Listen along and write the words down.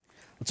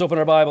Let's open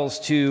our Bibles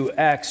to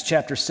Acts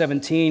chapter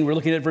 17. We're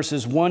looking at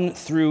verses 1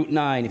 through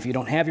 9. If you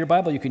don't have your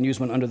Bible, you can use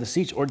one under the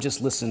seats or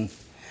just listen.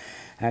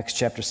 Acts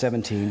chapter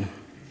 17,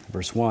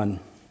 verse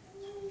 1.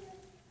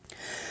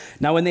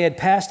 Now when they had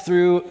passed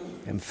through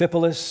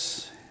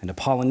Amphipolis and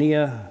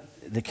Apollonia,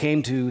 they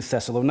came to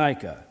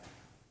Thessalonica,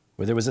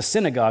 where there was a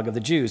synagogue of the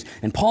Jews.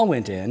 And Paul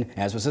went in,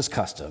 as was his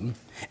custom,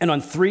 and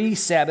on 3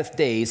 Sabbath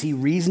days he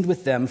reasoned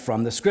with them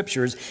from the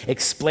Scriptures,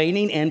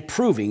 explaining and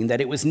proving that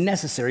it was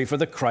necessary for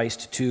the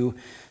Christ to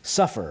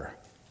suffer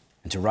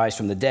and to rise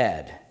from the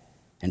dead,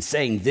 and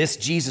saying, "This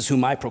Jesus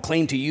whom I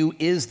proclaim to you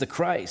is the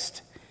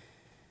Christ."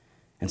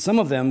 And some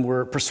of them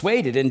were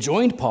persuaded and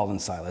joined Paul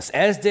and Silas,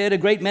 as did a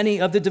great many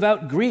of the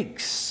devout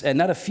Greeks, and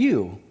not a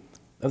few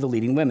of the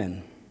leading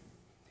women.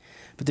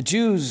 But the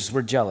Jews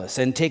were jealous,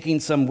 and taking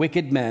some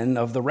wicked men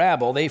of the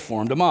rabble, they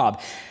formed a mob,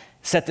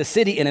 set the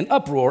city in an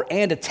uproar,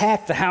 and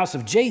attacked the house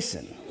of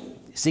Jason,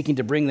 seeking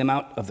to bring them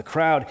out of the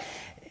crowd.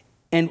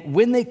 And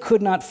when they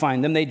could not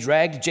find them, they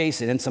dragged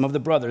Jason and some of the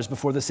brothers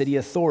before the city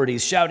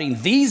authorities,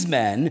 shouting, "These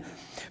men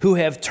who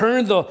have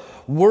turned the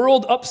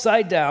world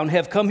upside down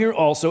have come here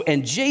also,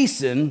 and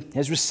Jason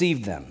has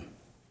received them."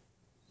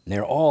 And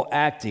they're all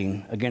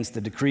acting against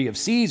the decree of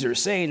Caesar,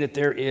 saying that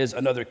there is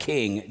another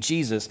king,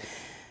 Jesus.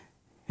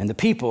 And the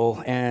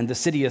people and the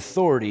city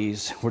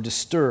authorities were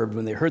disturbed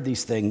when they heard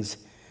these things.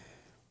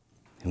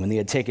 And when they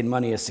had taken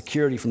money as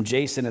security from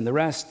Jason and the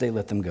rest, they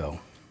let them go.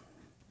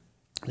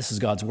 This is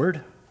God's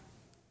word.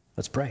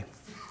 Let's pray.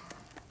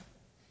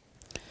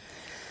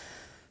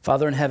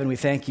 Father in heaven, we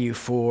thank you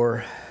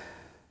for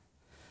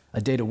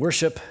a day to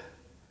worship,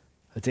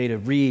 a day to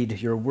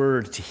read your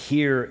word, to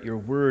hear your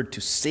word,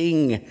 to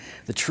sing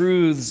the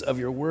truths of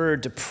your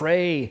word, to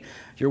pray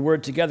your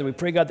word together. We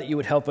pray, God, that you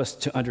would help us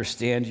to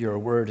understand your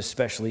word,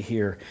 especially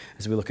here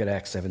as we look at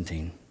Acts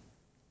 17.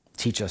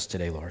 Teach us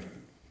today, Lord.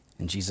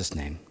 In Jesus'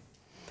 name,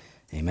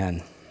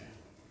 amen.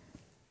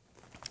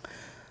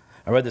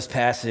 I read this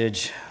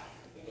passage,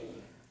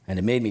 and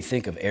it made me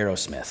think of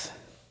Aerosmith.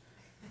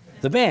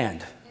 The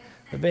band.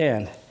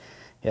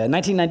 Yeah, in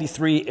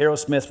 1993,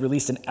 Aerosmith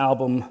released an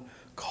album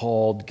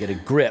called Get a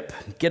Grip.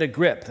 Get a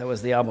Grip, that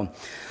was the album.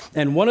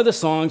 And one of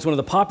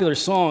the popular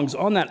songs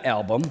on that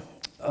album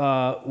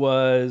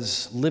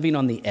was Living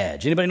on the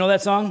Edge. Anybody know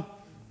that song?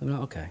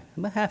 Okay,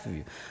 about half of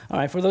you. All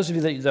right, for those of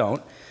you that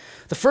don't,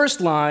 the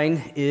first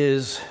line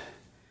is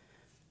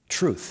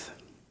truth.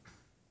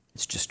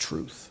 It's just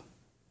truth.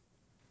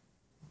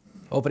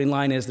 Opening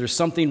line is, "There's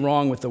something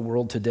wrong with the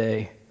world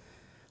today.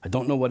 I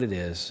don't know what it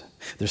is.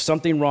 There's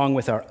something wrong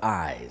with our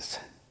eyes.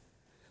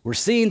 We're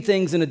seeing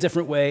things in a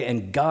different way,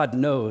 and God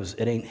knows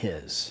it ain't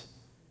his.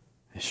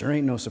 It sure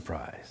ain't no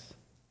surprise."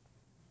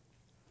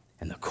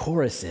 And the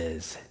chorus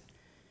is,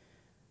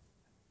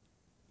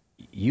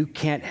 "You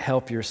can't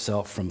help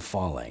yourself from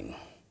falling.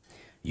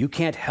 You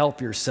can't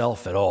help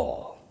yourself at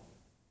all."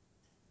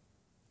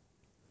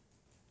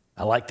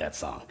 I like that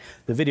song.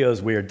 The video is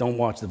weird. Don't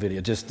watch the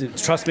video. Just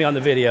trust me on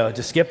the video.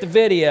 Just skip the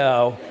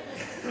video.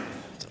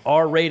 It's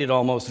R-rated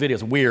almost video.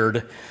 It's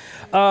weird.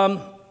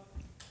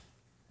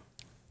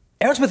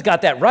 Aerosmith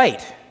got that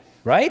right?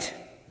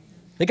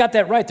 They got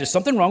that right. There's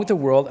something wrong with the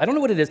world. I don't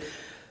know what it is.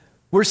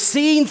 We're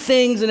seeing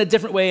things in a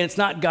different way, and it's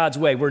not God's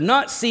way. We're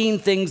not seeing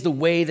things the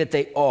way that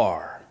they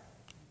are.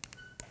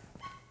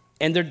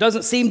 And there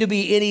doesn't seem to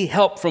be any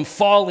help from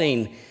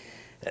falling.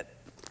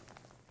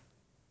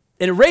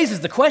 And it raises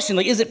the question,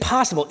 is it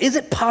possible? Is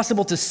it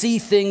possible to see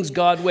things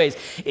God's way?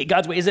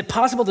 Is it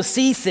possible to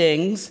see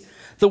things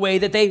the way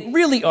that they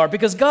really are?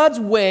 Because God's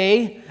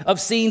way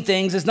of seeing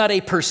things is not a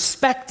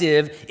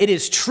perspective, it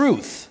is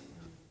truth.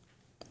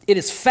 It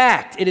is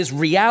fact, it is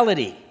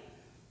reality.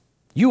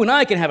 You and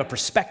I can have a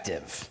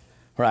perspective,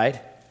 right?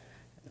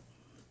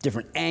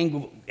 Different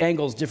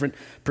angles, different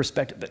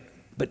perspective.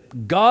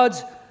 But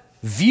God's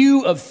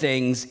view of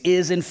things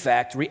is in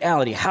fact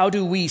reality. How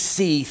do we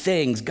see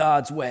things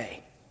God's way?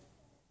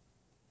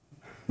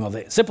 Well,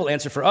 the simple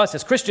answer for us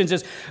as Christians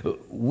is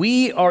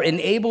we are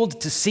enabled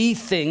to see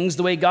things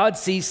the way God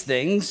sees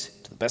things,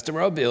 to the best of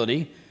our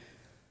ability,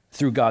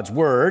 through God's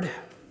word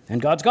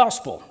and God's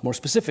gospel, more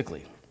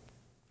specifically.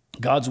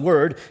 God's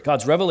word,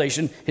 God's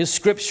revelation, his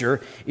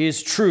scripture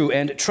is true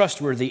and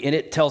trustworthy, and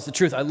it tells the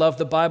truth. I love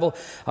the Bible.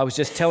 I was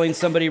just telling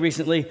somebody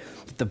recently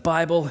that the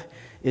Bible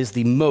is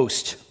the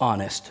most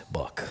honest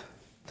book.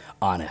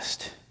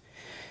 Honest.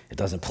 It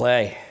doesn't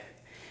play.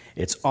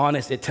 It's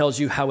honest. It tells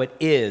you how it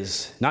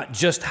is, not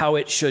just how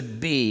it should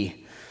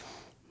be.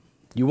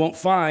 You won't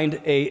find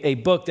a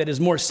book that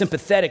is more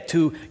sympathetic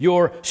to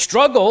your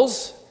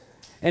struggles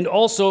and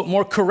also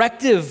more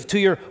corrective to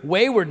your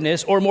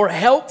waywardness or more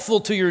helpful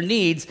to your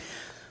needs.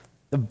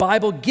 The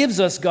Bible gives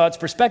us God's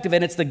perspective,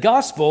 and it's the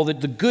gospel,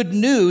 the good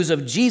news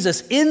of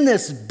Jesus in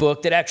this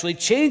book that actually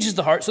changes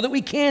the heart so that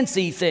we can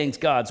see things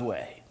God's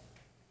way.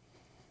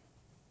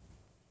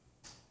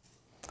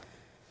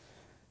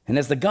 And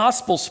as the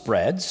gospel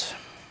spreads,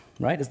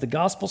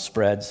 the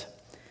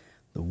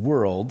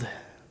world,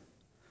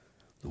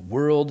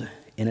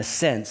 in a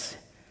sense,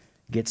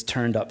 gets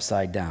turned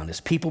upside down. As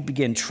people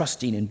begin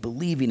trusting and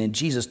believing in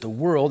Jesus, the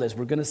world, as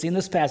we're going to see in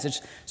this passage,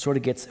 sort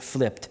of gets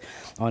flipped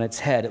on its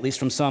head, at least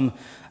from some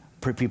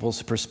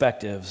people's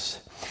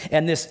perspectives.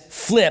 And this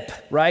flip,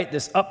 right,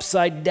 this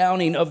upside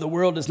downing of the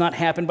world does not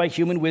happen by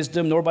human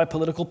wisdom nor by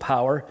political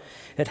power.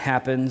 It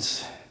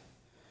happens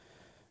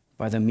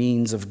by the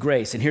means of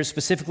grace. And here's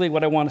specifically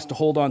what I want us to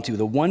hold on to.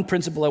 The one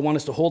principle I want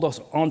us to hold us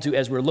on to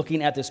as we're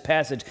looking at this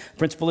passage, the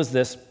principle is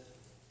this: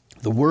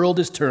 the world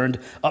is turned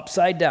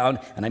upside down,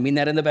 and I mean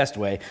that in the best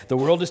way. The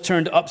world is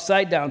turned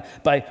upside down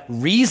by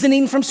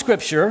reasoning from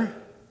Scripture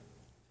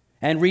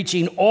and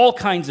reaching all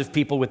kinds of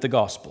people with the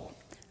gospel.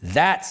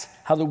 That's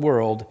how the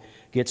world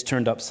gets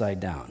turned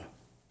upside down.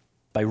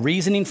 By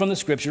reasoning from the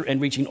Scripture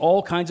and reaching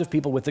all kinds of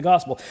people with the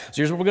gospel. So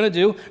here's what we're going to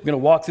do. We're going to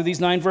walk through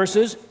these 9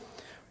 verses.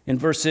 In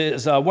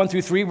verses 1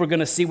 through 3, we're going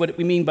to see what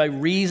we mean by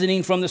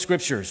reasoning from the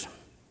Scriptures.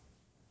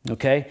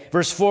 Okay?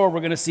 Verse 4, we're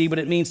going to see what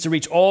it means to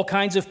reach all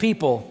kinds of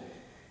people.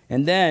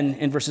 And then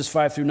in verses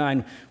 5 through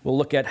 9, we'll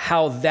look at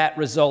how that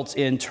results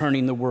in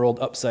turning the world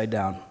upside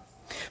down.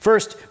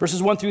 First,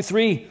 verses 1 through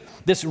 3,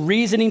 this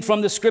reasoning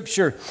from the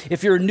Scripture.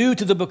 If you're new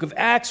to the book of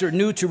Acts or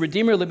new to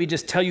Redeemer, let me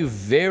just tell you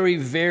very,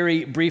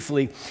 very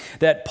briefly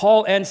that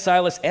Paul and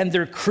Silas and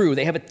their crew,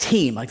 they have a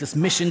team, like this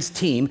missions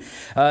team.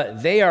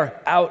 They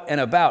are out and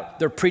about.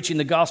 They're preaching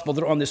the gospel.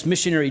 They're on this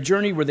missionary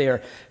journey where they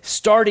are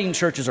starting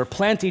churches or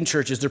planting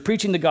churches. They're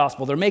preaching the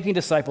gospel. They're making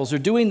disciples. They're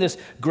doing this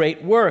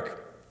great work.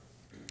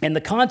 And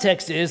the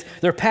context is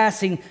they're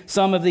passing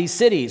some of these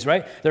cities,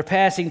 right? They're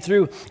passing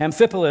through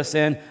Amphipolis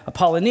and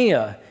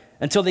Apollonia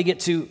until they get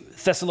to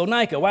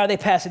Thessalonica. Why are they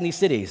passing these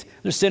cities?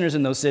 There's sinners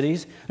in those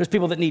cities. There's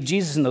people that need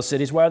Jesus in those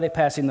cities. Why are they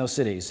passing those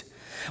cities?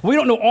 We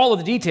don't know all of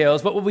the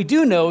details, but what we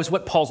do know is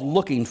what Paul's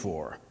looking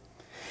for.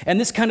 And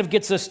this kind of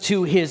gets us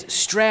to his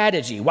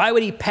strategy. Why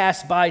would he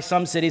pass by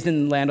some cities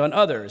and land on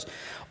others?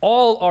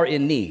 All are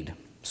in need.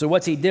 So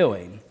what's he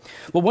doing?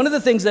 Well, one of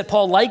the things that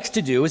Paul likes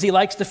to do is he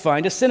likes to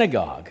find a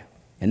synagogue.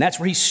 And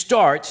that's where he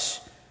starts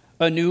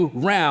a new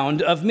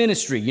round of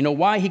ministry. You know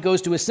why he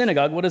goes to a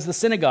synagogue? What does the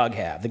synagogue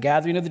have? The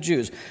gathering of the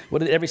Jews. What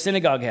did every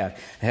synagogue have?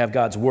 They have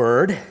God's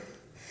word,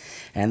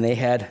 and they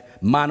had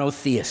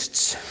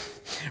monotheists,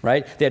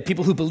 right? They had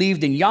people who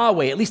believed in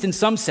Yahweh, at least in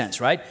some sense,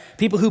 right?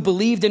 People who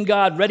believed in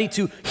God, ready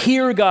to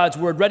hear God's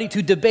word, ready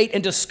to debate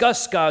and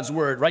discuss God's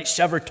word, right?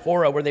 Shever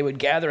Torah, where they would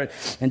gather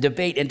and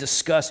debate and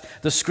discuss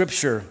the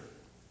Scripture.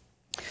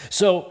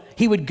 So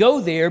he would go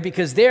there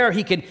because there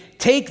he can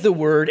take the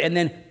word and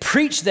then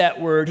preach that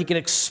word. He can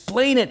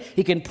explain it.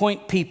 He can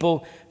point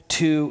people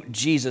to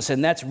Jesus.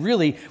 And that's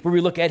really where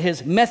we look at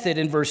his method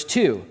in verse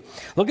 2.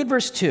 Look at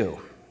verse 2.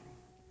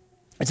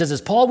 It says,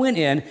 as Paul went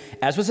in,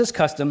 as was his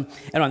custom,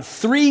 and on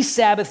 3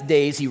 Sabbath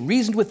days he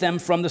reasoned with them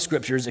from the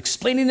Scriptures,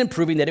 explaining and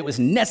proving that it was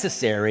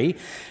necessary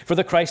for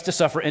the Christ to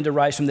suffer and to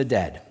rise from the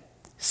dead,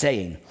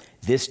 saying,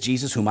 this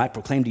Jesus whom I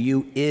proclaim to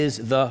you is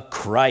the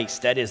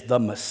Christ, that is the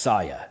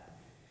Messiah.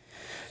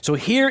 So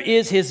here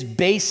is his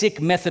basic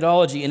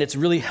methodology, and it's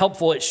really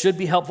helpful. It should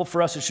be helpful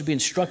for us. It should be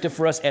instructive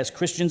for us as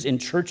Christians in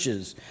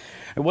churches.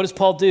 And what does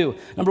Paul do?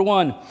 Number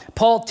 1,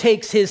 Paul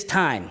takes his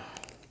time.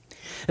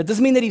 That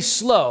doesn't mean that he's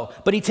slow,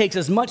 but he takes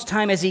as much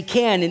time as he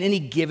can in any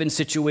given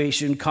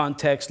situation,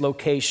 context,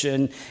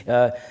 location,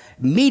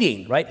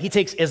 meeting, right? He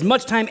takes as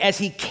much time as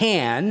he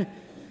can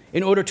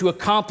in order to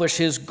accomplish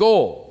his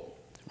goal,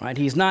 right?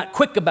 He's not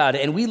quick about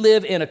it. And we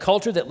live in a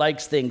culture that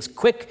likes things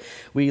quick.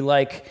 We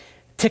like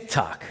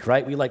TikTok,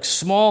 right? We like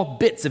small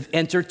bits of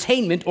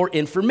entertainment or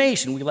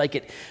information. We like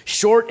it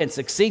short and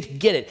succinct,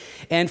 get it.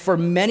 And for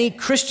many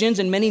Christians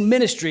and many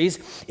ministries,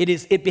 it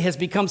has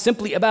become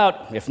simply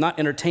about, if not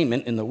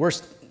entertainment in the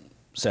worst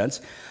sense,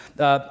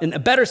 in a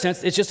better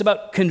sense, it's just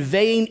about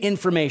conveying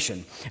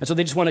information. And so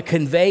they just want to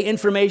convey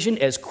information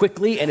as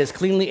quickly and as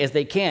cleanly as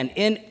they can,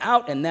 in,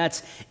 out, and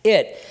that's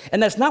it.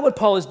 And that's not what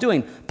Paul is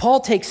doing.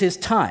 Paul takes his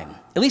time,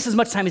 at least as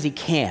much time as he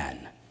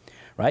can,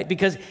 right?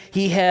 Because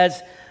he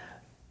has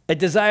a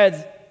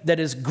desire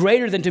that is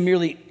greater than to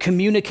merely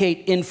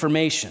communicate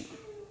information.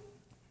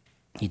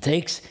 He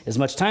takes as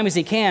much time as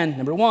he can,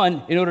 number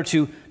 1, in order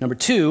to, number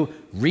 2,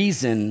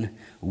 reason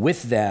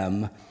with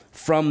them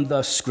from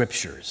the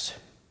Scriptures.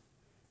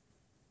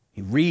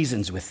 He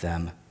reasons with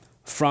them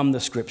from the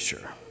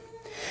Scripture.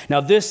 Now,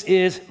 this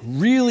is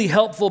really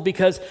helpful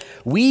because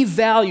we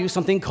value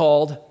something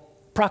called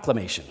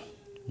proclamation.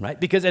 Right?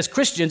 Because as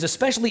Christians,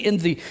 especially in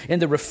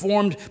the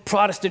Reformed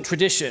Protestant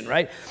tradition,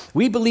 right,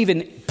 we believe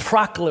in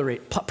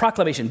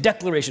proclamation,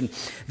 declaration,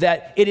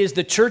 that it is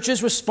the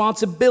church's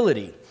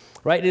responsibility,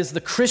 right? It is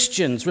the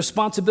Christian's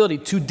responsibility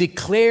to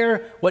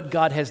declare what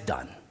God has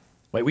done.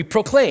 Right? We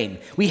proclaim,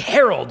 we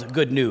herald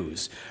good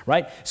news,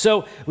 right?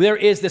 So there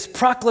is this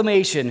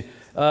proclamation.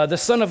 The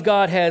Son of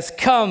God has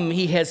come.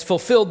 He has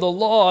fulfilled the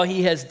law.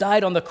 He has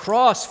died on the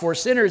cross for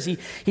sinners.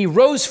 He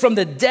rose from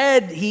the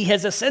dead. He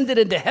has ascended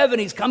into heaven.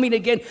 He's coming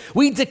again.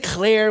 We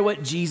declare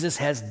what Jesus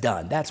has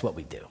done. That's what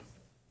we do.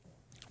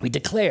 We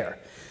declare.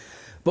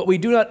 But we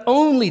do not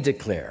only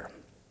declare.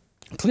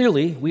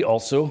 Clearly, we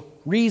also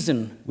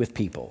reason with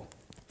people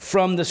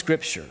from the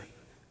Scripture.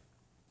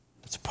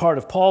 It's part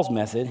of Paul's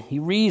method. He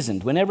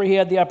reasoned whenever he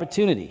had the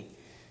opportunity.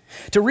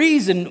 To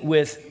reason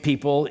with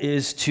people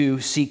is to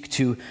seek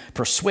to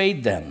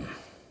persuade them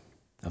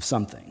of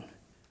something.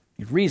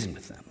 You reason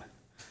with them.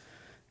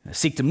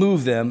 Seek to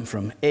move them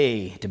from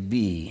A to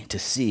B to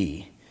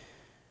C.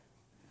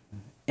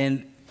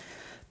 And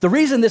the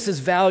reason this is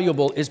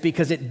valuable is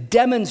because it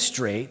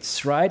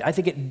demonstrates, right? I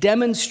think it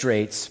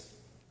demonstrates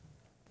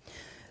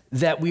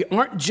that we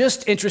aren't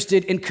just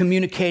interested in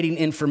communicating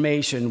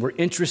information, we're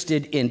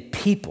interested in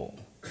people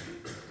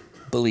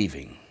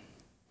believing.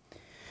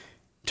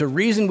 To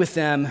reason with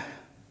them,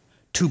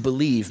 to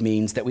believe,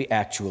 means that we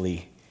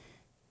actually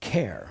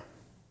care,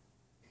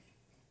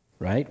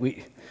 right?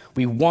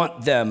 We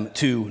want them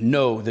to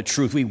know the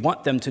truth. We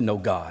want them to know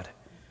God.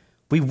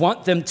 We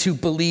want them to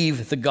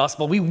believe the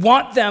gospel. We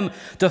want them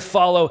to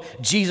follow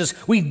Jesus.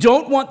 We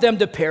don't want them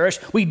to perish.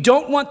 We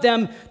don't want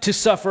them to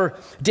suffer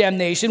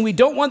damnation. We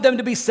don't want them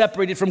to be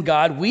separated from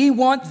God. We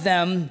want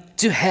them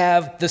to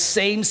have the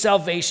same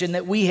salvation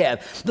that we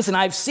have. Listen,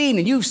 I've seen,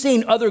 and you've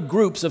seen other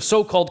groups of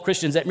so-called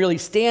Christians that really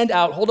stand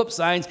out, hold up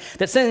signs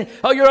that say,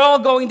 oh, you're all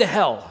going to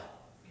hell.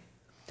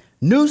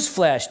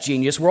 Newsflash,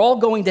 genius, we're all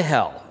going to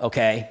hell,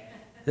 okay?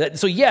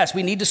 So yes,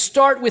 we need to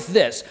start with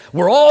this.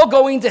 We're all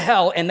going to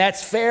hell, and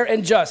that's fair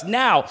and just.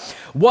 Now,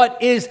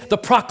 what is the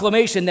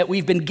proclamation that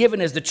we've been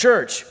given as the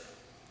church?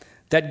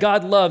 That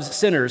God loves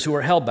sinners who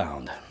are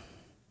hellbound,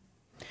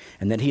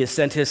 and that he has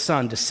sent his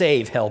son to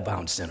save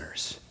hellbound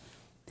sinners.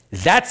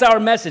 That's our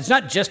message.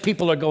 Not just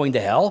people are going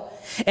to hell.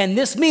 And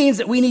this means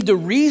that we need to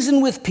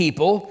reason with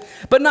people,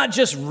 but not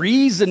just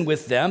reason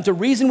with them, to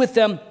reason with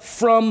them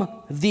from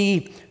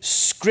the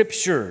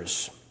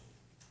scriptures.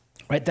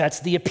 Right? That's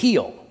the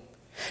appeal.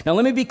 Now,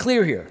 let me be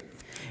clear here.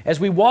 As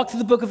we walk through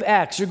the book of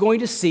Acts, you're going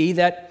to see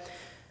that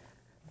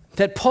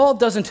Paul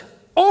doesn't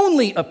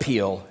only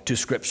appeal to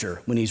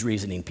Scripture when he's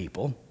reasoning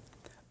people,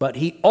 but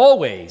he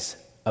always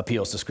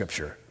appeals to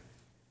Scripture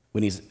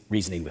when he's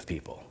reasoning with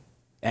people.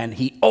 And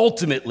he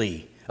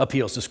ultimately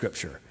appeals to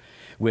Scripture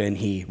when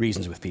he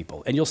reasons with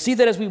people. And you'll see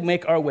that as we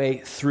make our way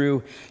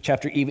through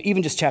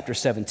even just chapter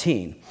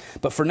 17.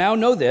 But for now,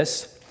 know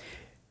this.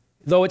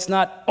 Though it's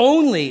not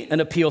only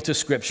an appeal to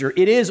Scripture,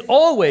 it is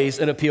always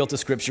an appeal to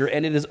Scripture,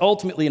 and it is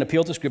ultimately an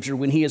appeal to Scripture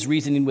when he is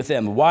reasoning with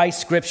them. Why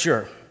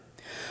Scripture?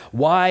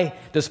 Why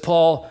does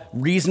Paul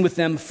reason with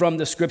them from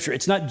the Scripture?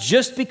 It's not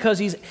just because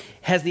he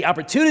has the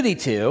opportunity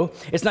to.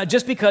 It's not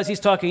just because he's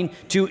talking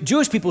to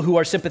Jewish people who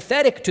are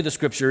sympathetic to the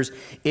Scriptures.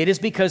 It is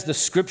because the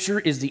Scripture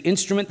is the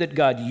instrument that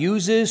God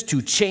uses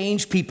to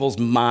change people's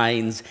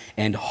minds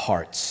and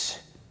hearts.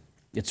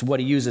 It's what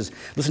he uses.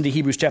 Listen to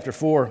Hebrews chapter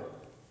 4.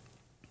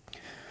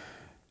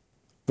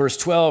 Verse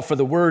 12, for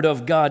the word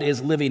of God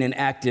is living and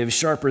active,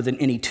 sharper than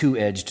any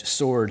two-edged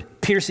sword,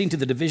 piercing to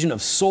the division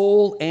of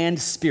soul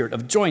and spirit,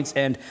 of joints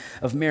and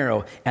of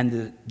marrow, and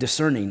the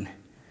discerning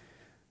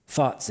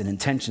thoughts and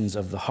intentions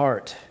of the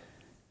heart.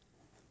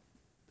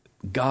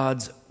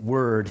 God's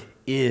word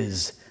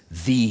is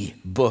the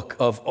book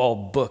of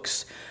all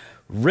books,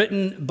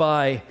 written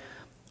by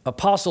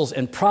apostles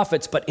and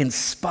prophets, but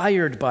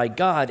inspired by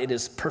God. It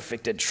is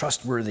perfect and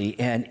trustworthy,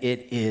 and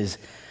it is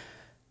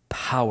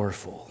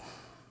powerful.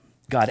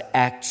 God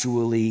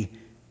actually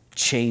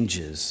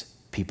changes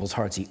people's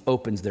hearts. He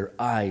opens their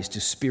eyes to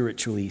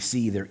spiritually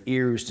see, their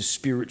ears to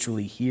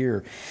spiritually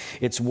hear.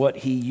 It's what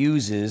he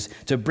uses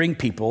to bring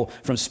people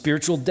from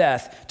spiritual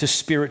death to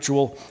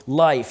spiritual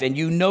life. And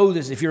you know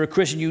this, if you're a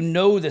Christian, you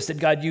know this, that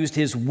God used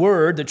his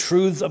word, the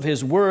truths of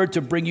his word,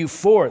 to bring you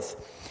forth.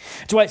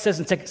 That's why it says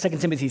in 2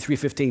 Timothy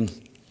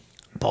 3:15,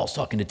 Paul's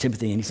talking to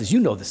Timothy, and he says, you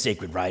know the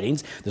sacred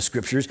writings, the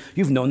scriptures.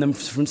 You've known them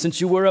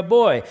since you were a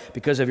boy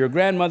because of your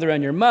grandmother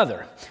and your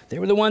mother. They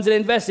were the ones that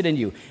invested in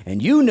you.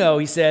 And you know,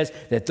 he says,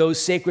 that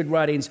those sacred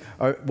writings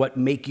are what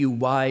make you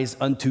wise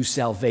unto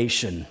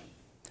salvation.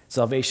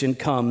 Salvation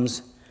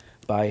comes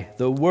by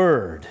the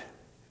word.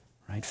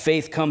 Right?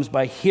 Faith comes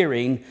by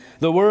hearing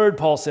the word,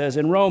 Paul says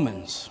in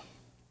Romans.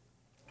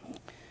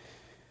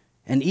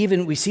 And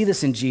even we see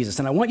this in Jesus,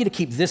 and I want you to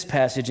keep this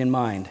passage in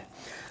mind.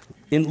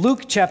 In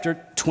Luke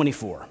chapter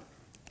 24,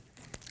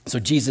 so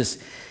Jesus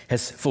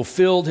has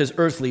fulfilled his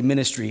earthly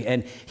ministry,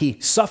 and he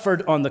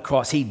suffered on the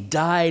cross. He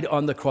died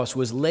on the cross,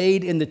 was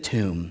laid in the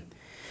tomb,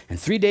 and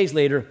 3 days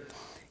later,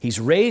 he's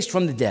raised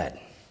from the dead.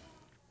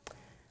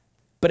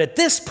 But at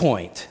this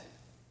point,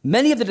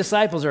 many of the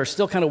disciples are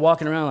still kind of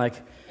walking around like,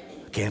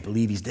 I can't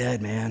believe he's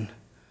dead, man.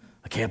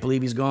 I can't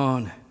believe he's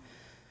gone.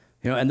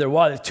 You know, and there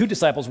were two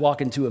disciples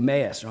walking to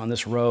Emmaus on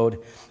this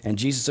road, and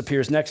Jesus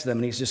appears next to them,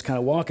 and he's just kind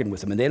of walking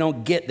with them, and they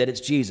don't get that it's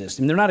Jesus.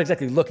 And they're not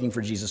exactly looking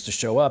for Jesus to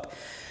show up,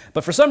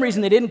 but for some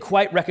reason they didn't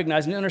quite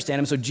recognize and understand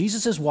him, so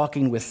Jesus is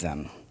walking with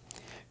them,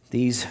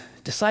 these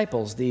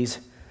disciples, these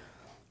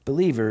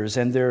believers,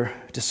 and they're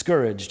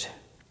discouraged.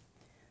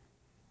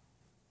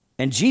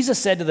 And Jesus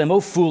said to them,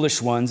 O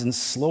foolish ones, and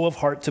slow of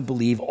heart to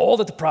believe all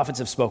that the prophets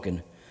have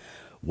spoken.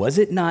 Was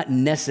it not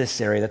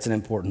necessary, that's an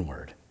important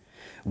word,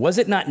 was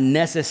it not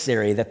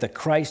necessary that the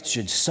Christ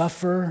should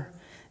suffer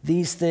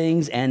these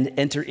things and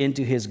enter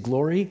into his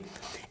glory?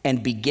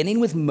 And beginning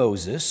with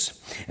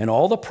Moses and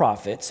all the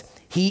prophets,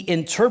 He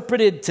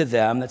interpreted to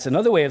them, that's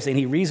another way of saying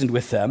he reasoned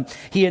with them,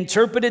 he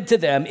interpreted to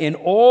them in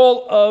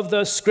all of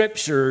the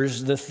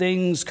scriptures the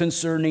things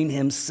concerning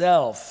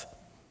himself.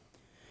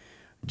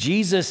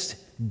 Jesus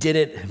did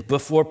it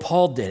before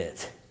Paul did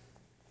it.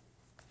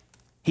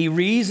 He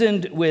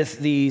reasoned with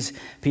these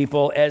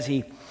people as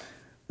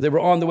they were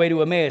on the way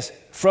to Emmaus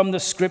from the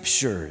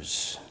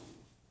scriptures.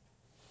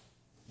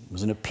 It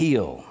was an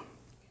appeal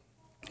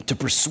to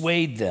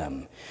persuade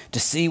them to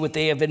see what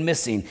they have been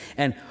missing.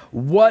 And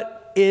what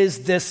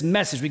is this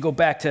message? We go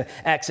back to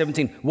Acts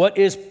 17. What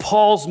is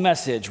Paul's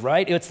message,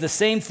 right? It's the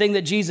same thing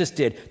that Jesus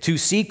did, to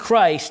see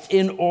Christ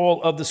in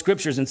all of the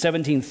scriptures. In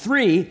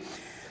 17:3,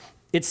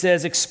 it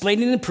says,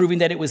 explaining and proving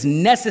that it was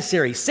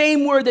necessary.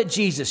 Same word that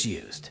Jesus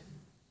used.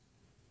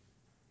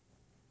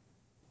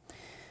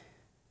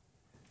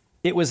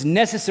 It was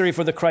necessary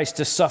for the Christ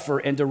to suffer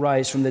and to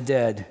rise from the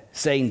dead,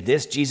 saying,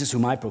 this Jesus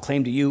whom I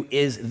proclaim to you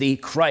is the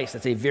Christ.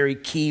 That's a very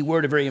key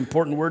word, a very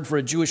important word for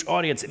a Jewish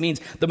audience. It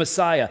means the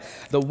Messiah,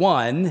 the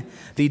one,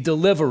 the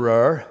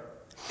deliverer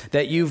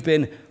that you've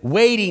been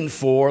waiting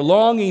for,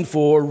 longing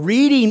for,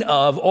 reading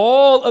of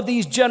all of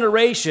these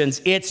generations.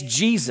 It's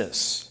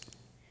Jesus.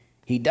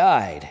 He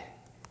died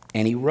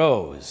and he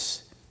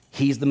rose.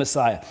 He's the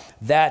Messiah.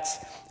 That's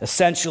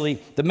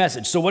essentially the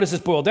message. So what does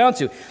this boil down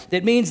to?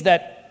 It means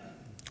that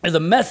the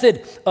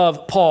method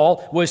of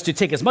Paul was to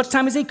take as much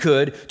time as he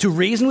could to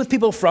reason with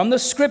people from the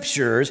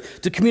scriptures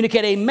to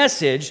communicate a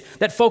message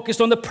that focused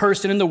on the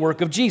person and the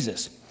work of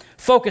Jesus.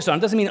 Focused on,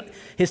 it doesn't mean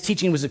his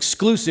teaching was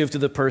exclusive to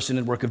the person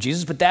and work of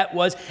Jesus, but that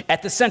was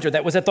at the center,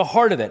 that was at the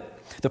heart of it.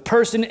 The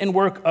person and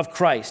work of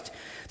Christ.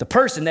 The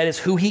person, that is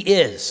who he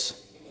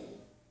is.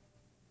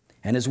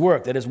 And his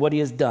work, that is what he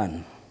has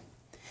done.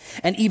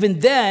 And even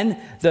then,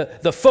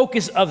 the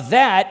focus of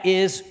that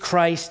is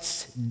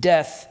Christ's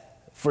death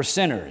for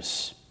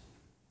sinners.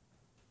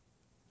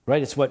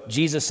 Right? It's what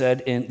Jesus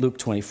said in Luke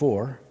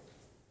 24.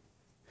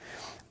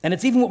 And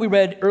it's even what we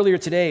read earlier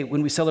today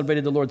when we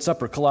celebrated the Lord's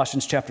Supper,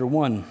 Colossians chapter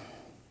 1,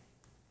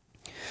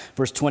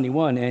 verse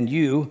 21. And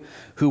you,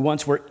 who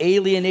once were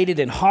alienated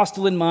and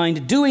hostile in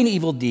mind, doing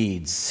evil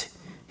deeds,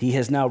 he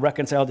has now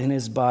reconciled in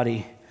his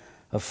body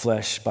of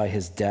flesh by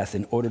his death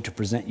in order to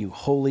present you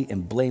holy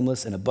and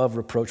blameless and above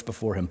reproach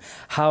before him.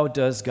 How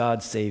does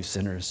God save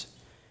sinners?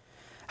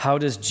 How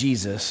does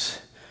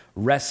Jesus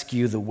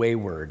rescue the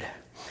wayward?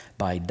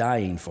 By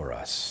dying for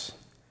us.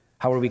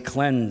 How are we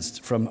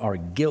cleansed from our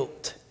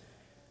guilt?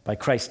 By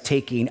Christ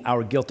taking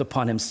our guilt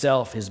upon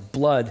himself. His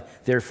blood,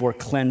 therefore,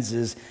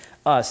 cleanses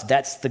us.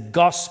 That's the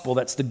gospel.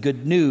 That's the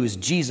good news.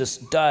 Jesus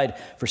died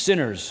for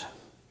sinners.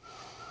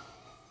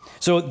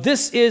 So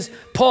this is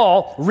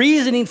Paul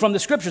reasoning from the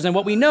scriptures. And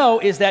what we know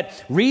is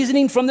that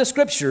reasoning from the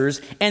scriptures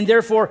and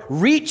therefore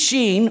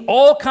reaching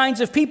all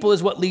kinds of people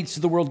is what leads to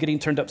the world getting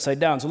turned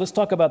upside down. So let's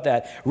talk about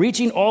that.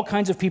 Reaching all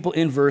kinds of people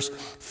in verse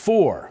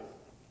 4.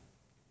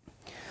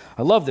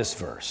 I love this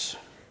verse.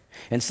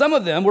 And some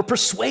of them were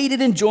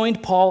persuaded and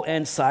joined Paul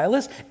and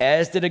Silas,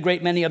 as did a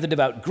great many of the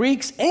devout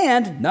Greeks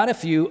and not a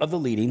few of the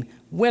leading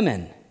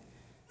women.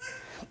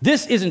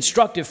 This is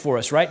instructive for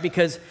us, right?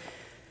 Because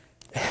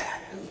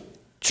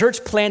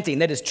church planting,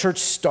 that is church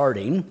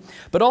starting,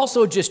 but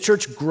also just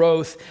church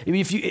growth. I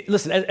mean, if you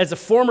listen, as a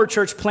former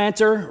church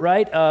planter,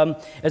 right?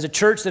 As a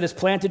church that has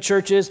planted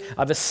churches,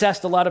 I've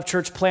assessed a lot of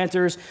church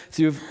planters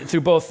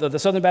through both the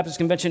Southern Baptist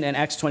Convention and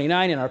Acts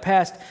 29 in our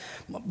past.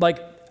 Like,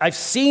 I've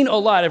seen a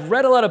lot, I've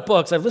read a lot of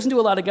books, I've listened to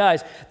a lot of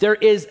guys. There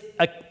is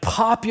a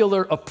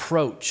popular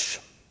approach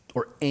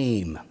or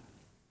aim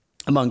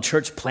among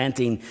church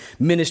planting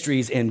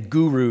ministries and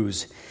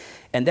gurus,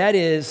 and that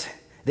is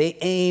they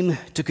aim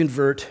to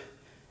convert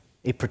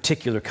a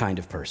particular kind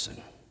of person.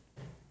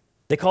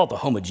 They call it the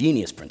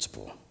homogeneous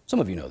principle. Some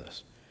of you know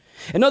this.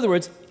 In other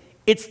words,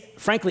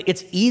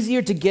 it's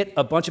easier to get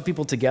a bunch of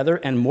people together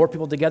and more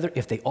people together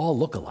if they all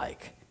look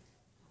alike.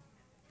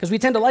 Because we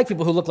tend to like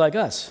people who look like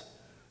us.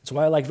 That's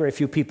why I like very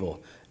few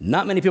people.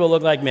 Not many people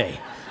look like me.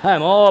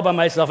 I'm all by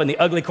myself in the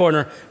ugly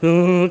corner.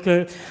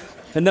 Okay.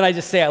 And then I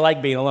just say I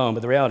like being alone, but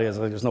the reality is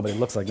there's nobody that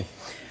looks like me.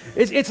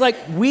 It's like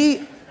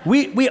we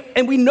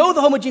know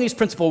the homogeneous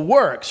principle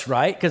works,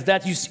 right? Because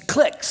that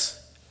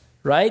clicks,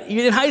 right?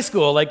 Even in high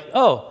school, like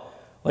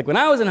when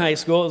I was in high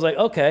school, it was like,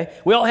 okay,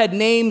 we all had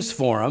names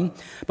for them,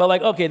 but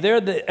like, okay,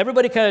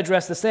 everybody kind of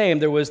dressed the same.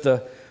 There was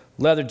the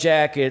leather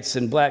jackets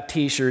and black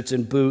T-shirts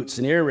and boots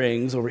and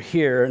earrings over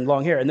here and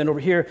long hair. And then over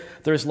here,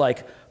 there's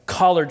like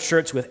collared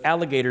shirts with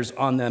alligators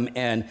on them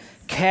and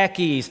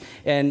khakis.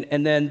 And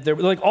then there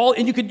were like all,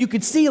 and you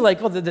could see like,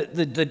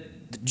 the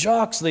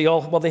jocks, they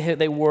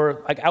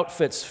wore like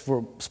outfits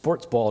for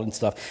sports ball and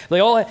stuff.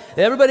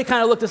 Everybody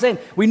kind of looked the same.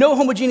 We know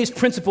homogeneous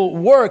principle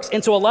works.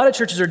 And so a lot of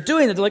churches are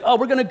doing it. They're like,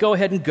 we're going to go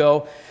ahead and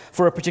go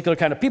for a particular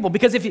kind of people.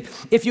 Because if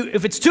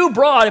it's too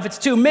broad, if it's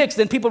too mixed,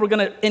 then people are going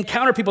to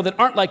encounter people that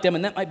aren't like them,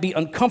 and that might be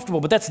uncomfortable.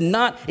 But that's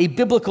not a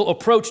biblical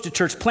approach to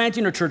church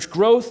planting or church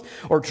growth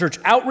or church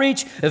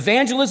outreach,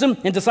 evangelism,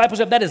 and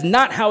discipleship. That is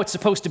not how it's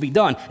supposed to be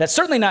done. That's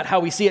certainly not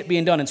how we see it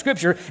being done in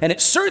Scripture, and it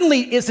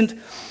certainly isn't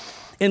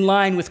in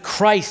line with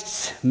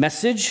Christ's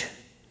message.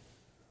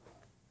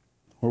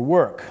 or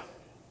work.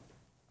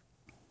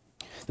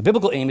 The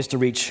biblical aim is to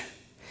reach,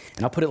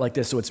 and I'll put it like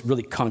this so it's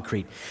really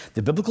concrete.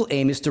 The biblical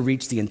aim is to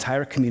reach the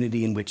entire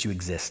community in which you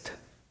exist.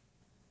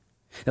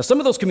 Now, some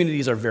of those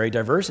communities are very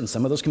diverse, and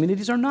some of those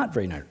communities are not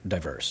very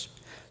diverse.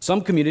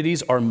 Some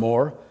communities are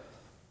more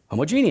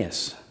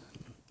homogeneous.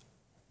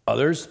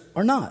 Others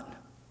are not.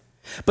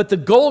 But the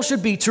goal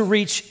should be to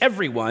reach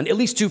everyone, at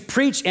least to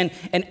preach and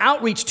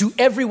outreach to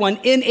everyone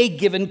in a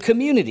given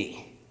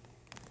community.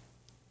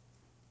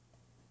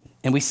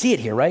 And we see it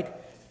here, right?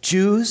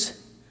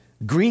 Jews,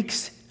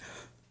 Greeks,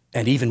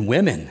 and even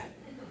women.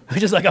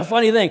 Which is like a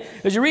funny thing.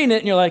 Because you're reading it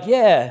and you're like,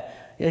 yeah,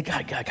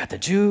 got the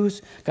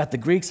Jews, got the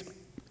Greeks,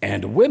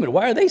 and women.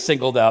 Why are they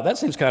singled out? That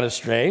seems kind of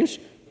strange.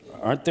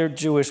 Aren't there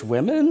Jewish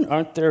women?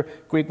 Aren't there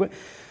Greek women?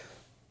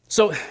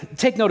 So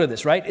take note of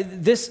this, right?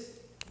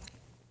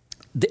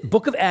 The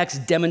book of Acts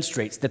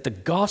demonstrates that the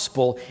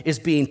gospel is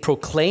being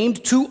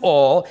proclaimed to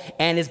all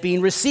and is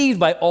being received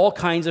by all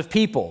kinds of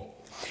people.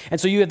 And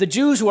so you have the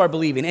Jews who are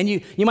believing, and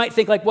you might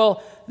think like,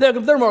 well,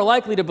 they're more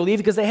likely to believe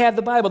because they have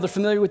the Bible, they're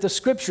familiar with the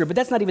scripture, but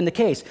that's not even the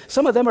case.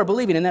 Some of them are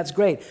believing, and that's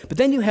great. But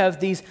then you have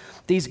these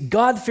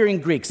God-fearing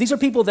Greeks. These are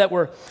people that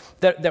were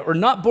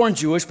not born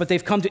Jewish, but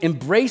they've come to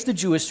embrace the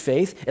Jewish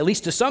faith, at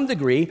least to some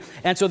degree,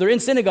 and so they're in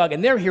synagogue,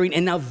 and they're hearing,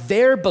 and now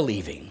they're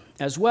believing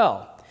as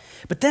well.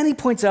 But then he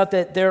points out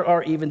that there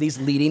are even these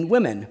leading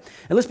women.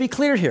 And let's be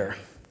clear here.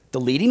 The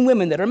leading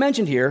women that are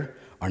mentioned here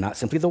are not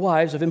simply the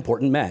wives of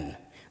important men.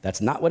 That's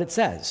not what it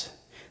says.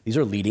 These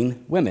are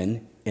leading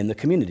women in the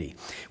community,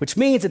 which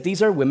means that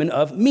these are women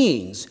of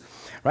means,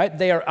 right?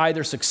 They are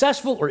either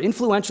successful or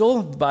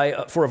influential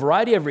for a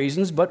variety of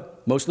reasons,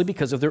 but mostly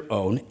because of their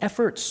own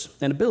efforts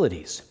and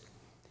abilities.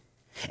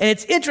 And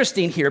it's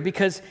interesting here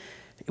because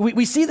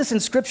we see this in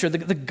Scripture.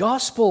 The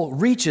gospel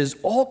reaches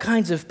all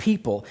kinds of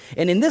people.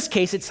 And in this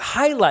case, it's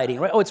highlighting,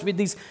 right? Oh, it's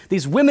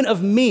these women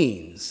of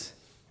means.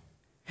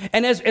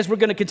 And as we're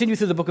going to continue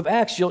through the book of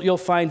Acts, you'll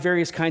find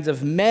various kinds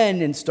of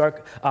men in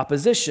stark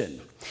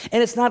opposition.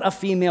 And it's not a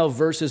female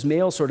versus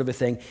male sort of a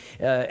thing,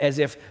 as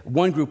if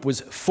one group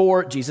was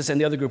for Jesus and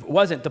the other group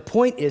wasn't. The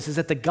point is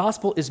that the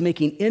gospel is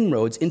making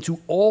inroads into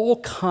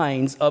all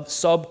kinds of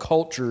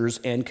subcultures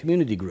and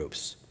community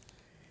groups.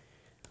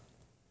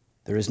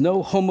 There is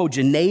no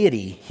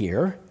homogeneity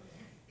here.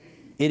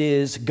 It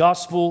is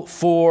gospel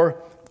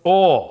for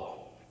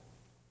all.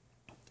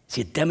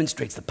 See, it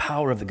demonstrates the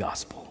power of the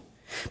gospel.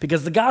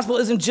 Because the gospel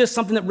isn't just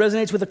something that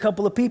resonates with a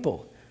couple of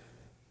people.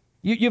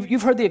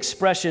 You've heard the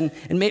expression,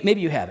 and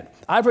maybe you haven't.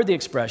 I've heard the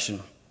expression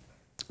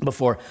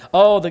before,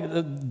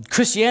 the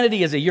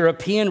Christianity is a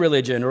European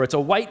religion, or it's a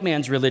white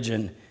man's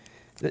religion.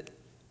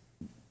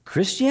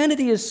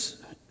 Christianity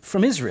is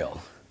from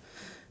Israel,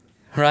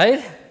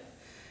 right?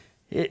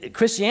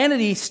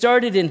 Christianity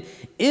started in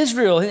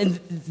Israel, and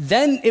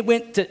then it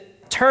went to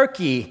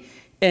Turkey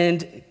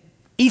and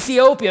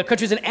Ethiopia,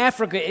 countries in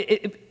Africa.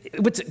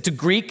 It went to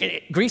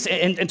Greece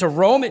and to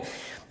Rome.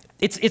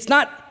 It's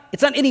not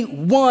any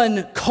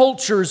one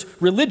culture's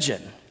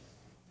religion.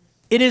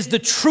 It is the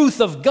truth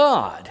of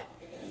God.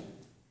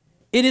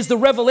 It is the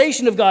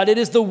revelation of God. It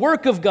is the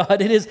work of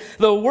God. It is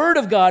the word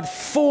of God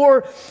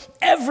for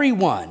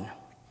everyone.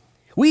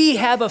 We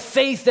have a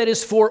faith that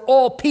is for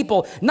all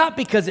people, not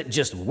because it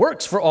just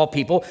works for all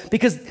people,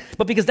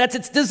 but because that's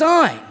its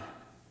design.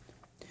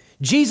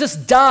 Jesus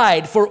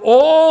died for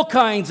all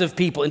kinds of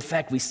people. In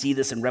fact, we see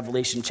this in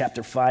Revelation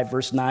chapter 5,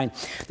 verse 9.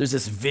 There's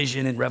this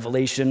vision in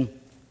Revelation,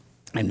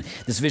 and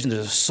this vision,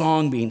 there's a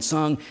song being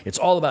sung. It's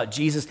all about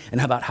Jesus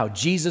and about how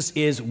Jesus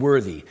is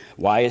worthy.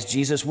 Why is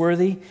Jesus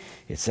worthy?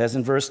 It says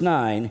in verse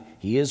 9,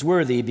 he is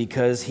worthy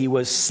because he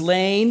was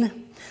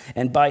slain,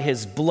 and by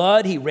his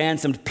blood he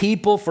ransomed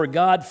people for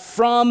God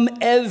from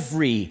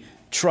every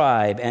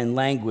tribe and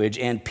language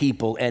and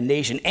people and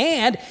nation,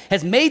 and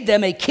has made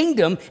them a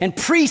kingdom and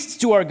priests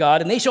to our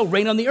God, and they shall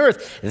reign on the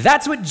earth.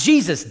 That's what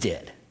Jesus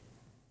did.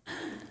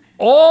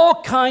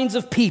 All kinds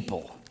of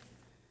people.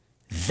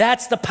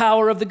 That's the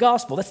power of the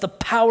gospel. That's the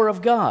power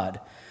of God.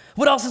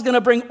 What else is going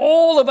to bring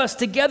all of us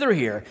together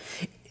here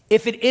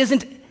if it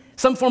isn't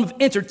some form of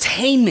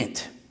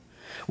entertainment?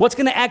 What's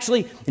going to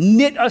actually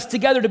knit us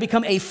together to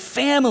become a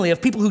family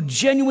of people who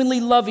genuinely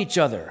love each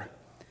other?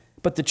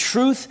 But the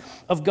truth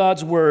of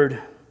God's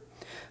word,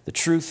 the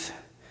truth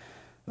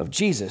of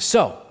Jesus.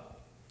 So,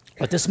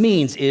 what this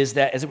means is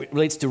that as it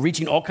relates to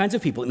reaching all kinds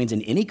of people, it means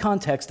in any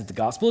context that the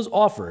gospel is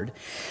offered,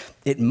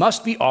 it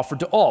must be offered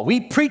to all. We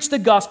preach the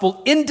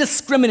gospel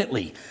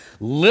indiscriminately,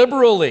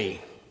 liberally,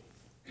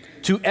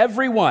 to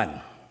everyone,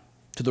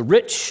 to the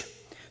rich,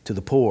 to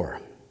the poor,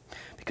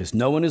 because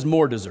no one is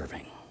more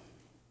deserving.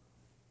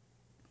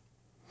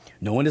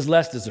 No one is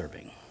less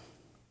deserving.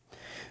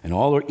 And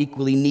all are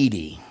equally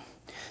needy,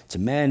 to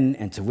men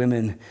and to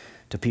women,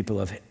 to people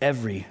of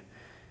every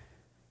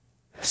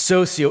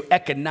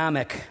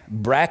socioeconomic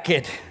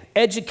bracket,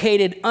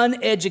 educated,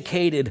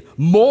 uneducated,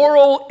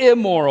 moral,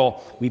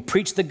 immoral. We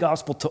preach the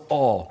gospel to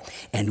all.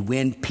 And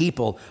when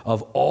people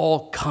of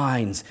all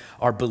kinds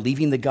are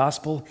believing the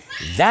gospel,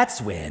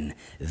 that's when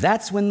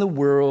the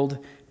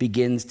world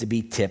begins to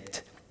be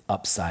tipped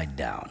upside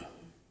down.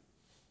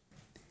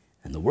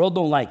 And the world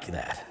don't like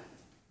that.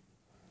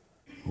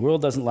 The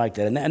world doesn't like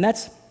that. And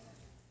that's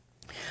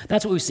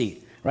what we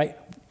see, right?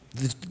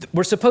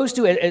 We're supposed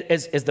to,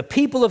 as the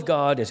people of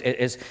God,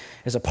 as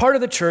a part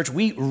of the church,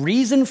 we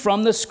reason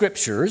from the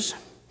scriptures,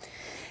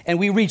 and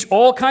we reach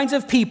all kinds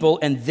of people,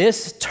 and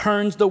this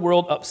turns the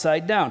world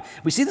upside down.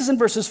 We see this in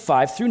verses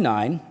 5 through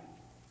 9.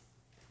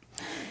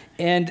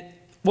 And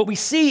what we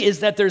see is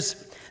that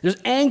there's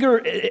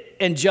anger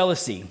and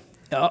jealousy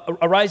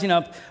arising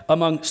up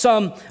among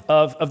some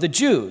of the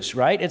Jews,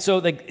 right? And so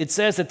it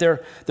says that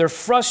they're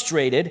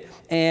frustrated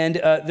and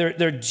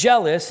they're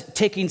jealous,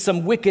 taking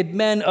some wicked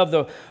men of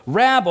the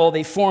rabble.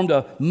 They formed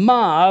a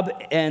mob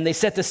and they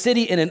set the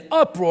city in an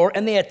uproar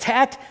and they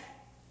attacked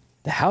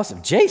the house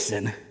of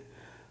Jason.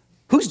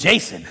 Who's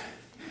Jason?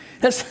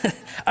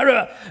 I don't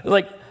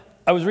know,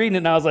 I was reading it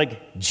and I was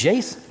like,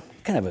 Jason?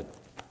 What kind of an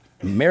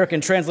American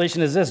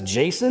translation is this?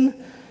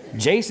 Jason?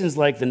 Jason's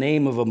like the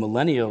name of a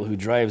millennial who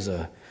drives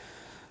a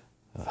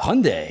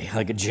Hyundai.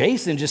 Like a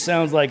Jason just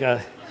sounds like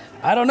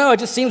I don't know, it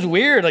just seems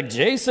weird, like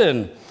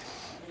Jason.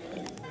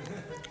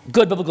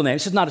 Good biblical name.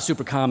 It's just not a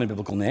super common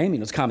biblical name.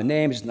 It's a common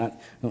name. It's not, you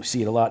don't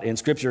see it a lot in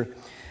Scripture.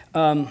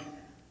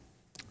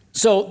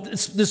 So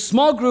this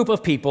small group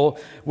of people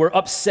were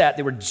upset.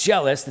 They were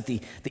jealous that the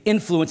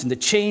influence and the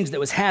change that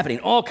was happening.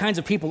 All kinds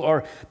of people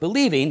are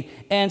believing,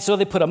 and so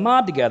they put a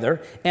mob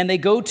together, and they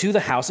go to the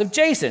house of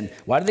Jason.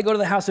 Why did they go to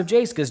the house of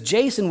Jason? Because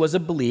Jason was a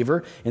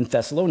believer in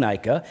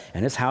Thessalonica,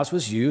 and his house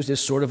was used as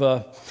sort of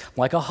a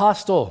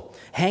hostel,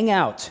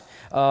 hangout,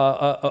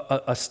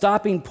 a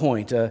stopping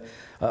point, a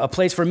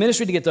place for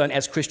ministry to get done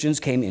as Christians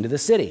came into the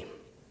city.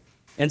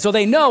 And so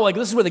they know,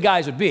 this is where the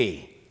guys would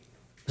be.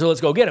 So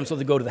let's go get them. So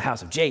they go to the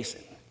house of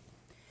Jason.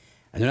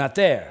 And they're not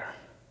there.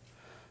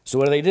 So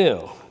what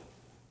do?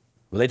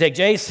 Well, they take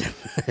Jason.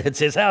 It's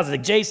his house. They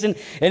take Jason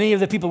and any of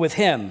the people with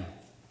him.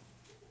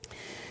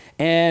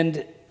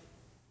 And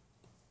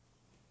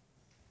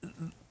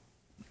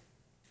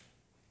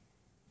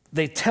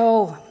they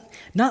tell,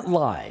 not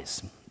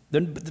lies,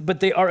 but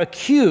they are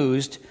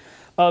accused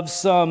of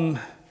some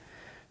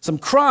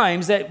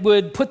crimes that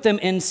would put them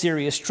in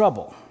serious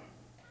trouble.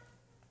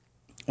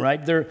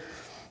 Right?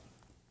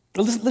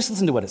 Let's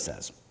listen to what it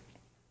says.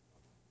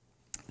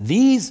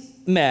 These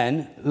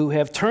men who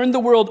have turned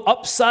the world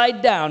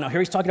upside down, now here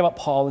he's talking about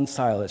Paul and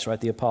Silas, right,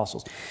 the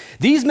apostles.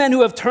 These men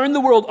who have turned the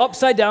world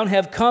upside down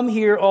have come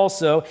here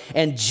also,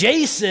 and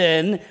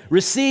Jason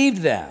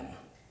received them.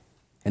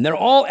 And they're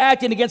all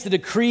acting against the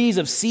decrees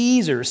of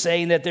Caesar,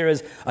 saying that there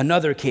is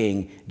another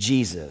king,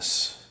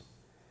 Jesus.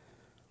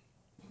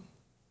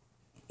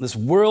 This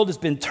world has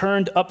been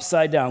turned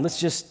upside down. Let's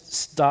just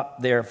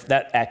stop there,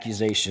 that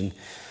accusation.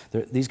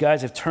 These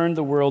guys have turned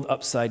the world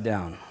upside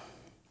down,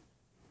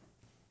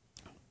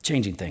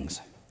 changing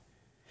things.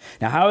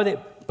 Now, how are they,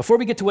 before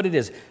we get to what it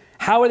is,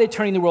 how are they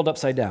turning the world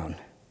upside down?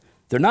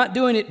 They're not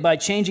doing it by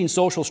changing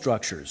social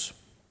structures.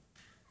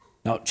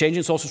 Now,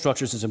 changing social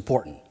structures is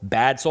important.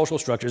 Bad social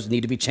structures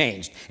need to be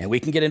changed, and we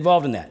can get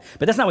involved in that.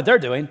 But that's not what they're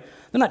doing.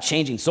 They're not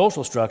changing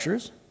social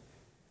structures.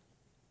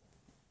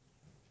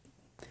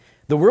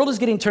 The world is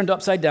getting turned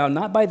upside down,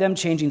 not by them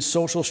changing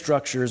social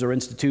structures or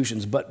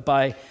institutions, but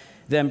by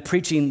them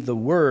preaching the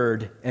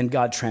word and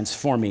God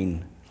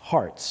transforming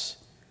hearts.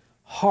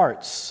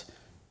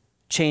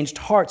 Changed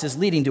hearts is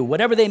leading to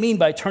whatever they mean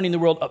by turning the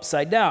world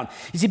upside down.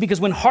 You see,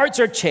 because when hearts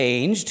are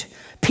changed,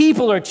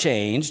 people are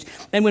changed,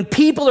 and when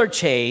people are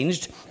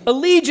changed,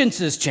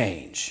 allegiances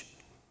change.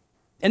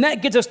 And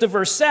that gets us to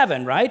verse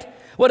 7, right?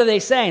 What are they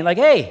saying?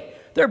 Hey,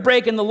 they're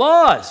breaking the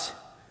laws.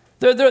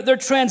 They're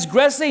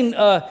transgressing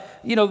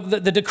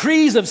the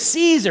decrees of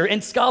Caesar,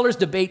 and scholars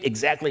debate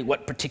exactly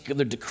what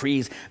particular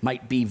decrees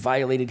might be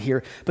violated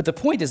here. But the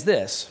point is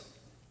this: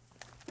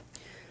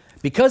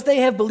 because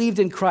they have believed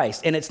in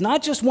Christ, and it's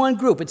not just one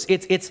group,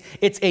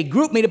 it's a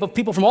group made up of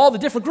people from all the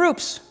different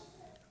groups,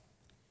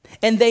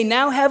 and they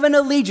now have an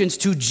allegiance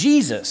to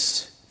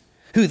Jesus,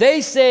 who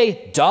they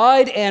say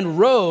died and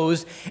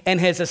rose and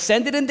has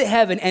ascended into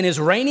heaven and is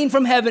reigning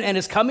from heaven and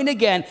is coming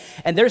again.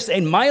 And they're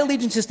saying, my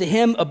allegiance is to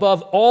him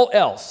above all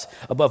else,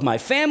 above my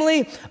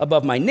family,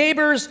 above my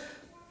neighbors,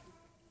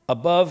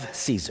 above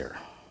Caesar.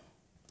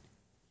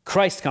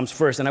 Christ comes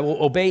first, and I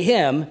will obey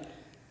him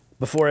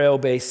before I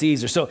obey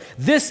Caesar. So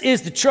this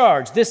is the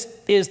charge. This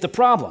is the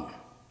problem.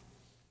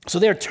 So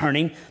they're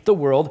turning the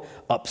world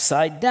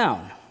upside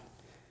down,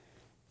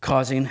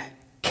 causing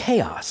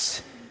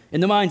chaos. In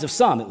the minds of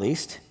some, at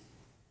least.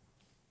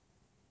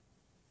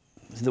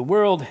 The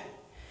world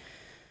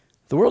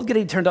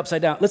getting turned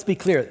upside down. Let's be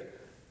clear.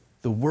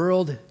 The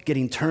world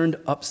getting turned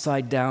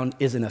upside down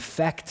is an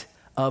effect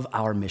of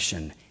our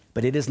mission,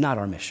 but it is not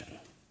our mission.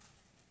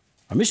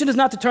 Our mission is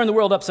not to turn the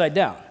world upside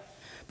down,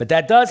 but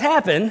that does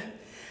happen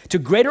to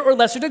greater or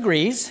lesser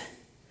degrees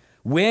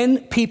when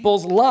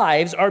people's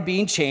lives are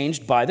being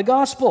changed by the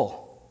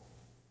gospel.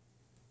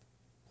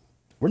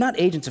 We're not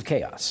agents of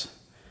chaos.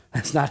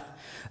 That's not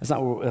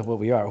what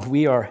we are.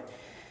 We are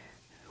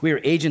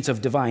agents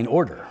of divine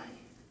order.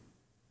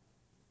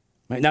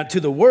 Right? Now, to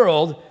the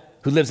world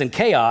who lives in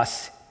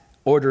chaos,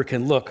 order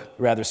can look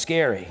rather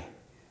scary.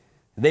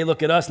 They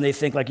look at us and they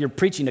think like you're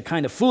preaching a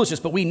kind of foolishness,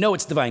 but we know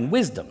it's divine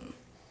wisdom.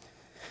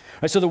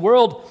 Right, so the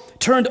world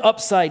turned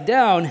upside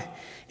down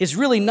is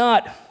really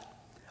not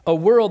a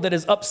world that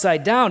is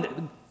upside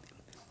down.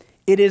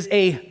 It is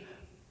a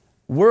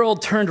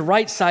world turned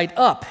right side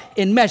up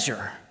in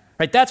measure.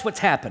 Right? That's what's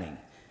happening.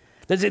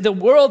 The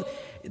world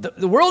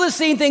is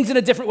seeing things in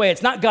a different way.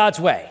 It's not God's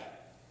way.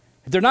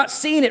 They're not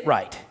seeing it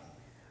right.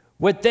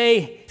 What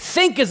they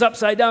think is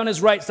upside down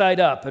is right side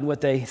up, and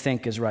what they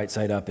think is right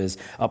side up is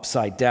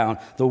upside down.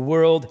 The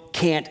world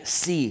can't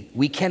see.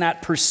 We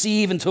cannot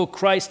perceive until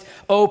Christ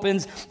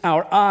opens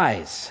our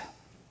eyes.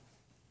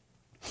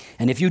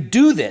 And if you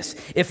do this,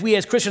 if we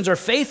as Christians are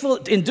faithful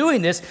in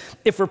doing this,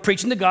 if we're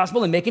preaching the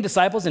gospel and making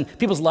disciples and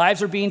people's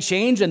lives are being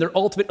changed and their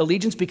ultimate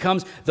allegiance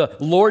becomes the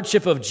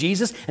lordship of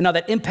Jesus, and now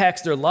that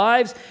impacts their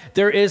lives,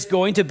 there is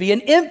going to be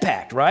an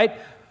impact, right?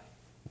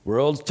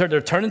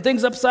 They're turning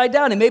things upside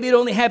down, and maybe it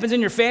only happens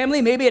in your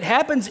family. Maybe it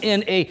happens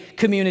in a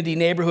community,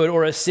 neighborhood,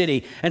 or a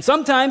city. And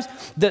sometimes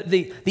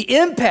the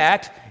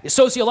impact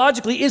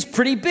sociologically is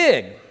pretty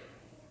big.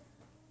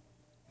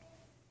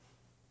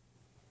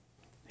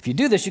 If you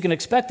do this, you can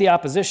expect the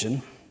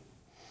opposition.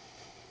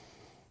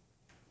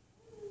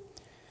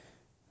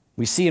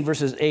 We see in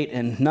verses 8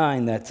 and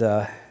 9 that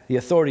the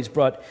authorities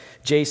brought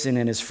Jason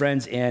and his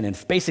friends in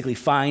and basically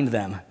fined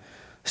them,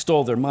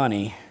 stole their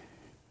money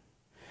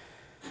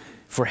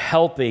for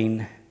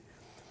helping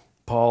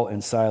Paul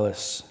and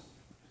Silas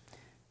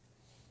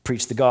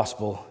preach the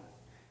gospel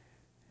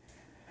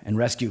and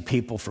rescue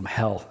people from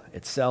hell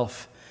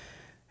itself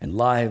and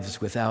lives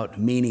without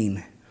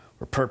meaning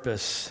or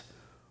purpose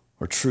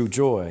or true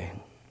joy.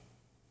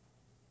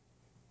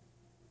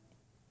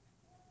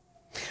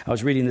 I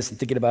was reading this and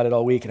thinking about it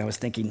all week, and I was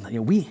thinking,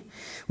 we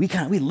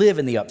live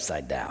in the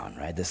upside down,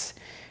 right? This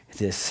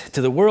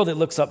to the world it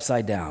looks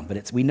upside down,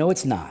 but we know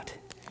it's not.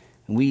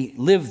 And we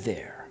live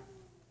there.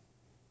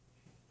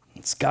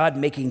 It's God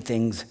making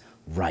things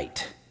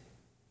right.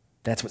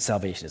 That's what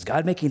salvation is.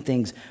 God making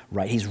things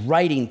right. He's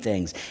righting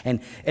things.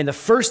 And the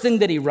first thing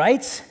that he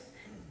writes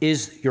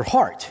is your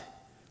heart.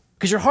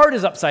 Because your heart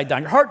is upside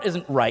down. Your heart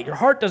isn't right. Your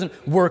heart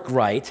doesn't work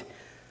right.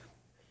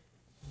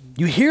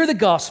 You hear the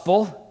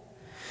gospel,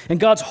 and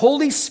God's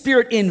Holy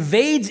Spirit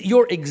invades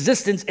your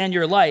existence and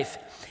your life.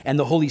 And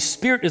the Holy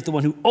Spirit is the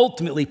one who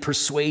ultimately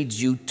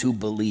persuades you to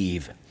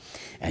believe.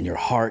 And your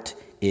heart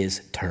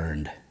is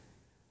turned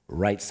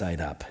right side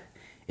up.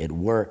 It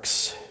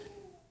works.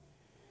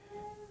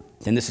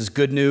 And this is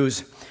good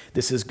news.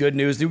 This is good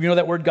news. You know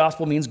that word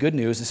gospel means good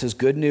news. This is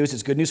good news.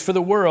 It's good news for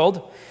the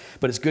world,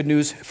 but it's good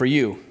news for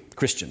you,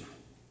 Christian.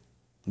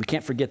 We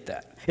can't forget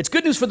that. It's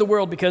good news for the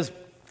world because,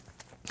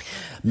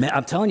 man,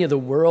 I'm telling you, the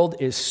world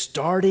is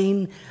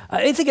starting.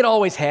 I think it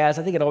always has.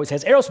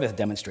 Aerosmith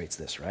demonstrates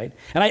this, right?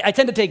 And I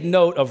tend to take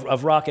note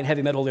of rock and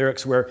heavy metal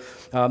lyrics where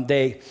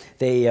they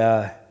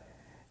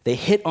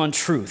hit on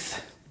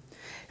truth.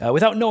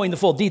 Without knowing the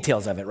full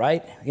details of it,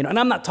 right? And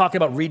I'm not talking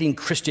about reading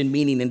Christian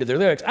meaning into their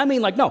lyrics. I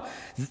mean,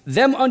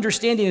 them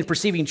understanding and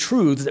perceiving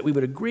truths that we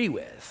would agree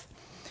with.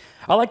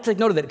 I like to take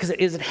note of that because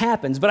it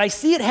happens, but I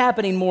see it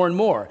happening more and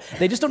more.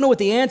 They just don't know what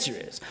the answer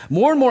is.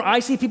 More and more,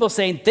 I see people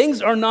saying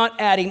things are not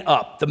adding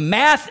up. The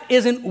math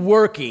isn't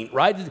working,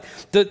 right?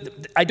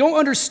 I don't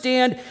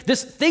understand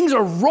this. Things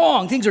are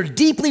wrong. Things are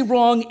deeply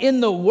wrong in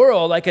the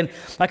world. I can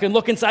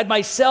look inside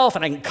myself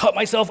and I can cut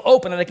myself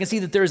open and I can see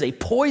that there is a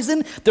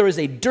poison, there is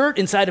a dirt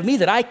inside of me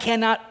that I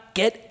cannot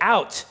get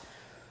out.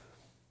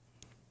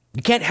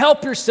 You can't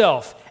help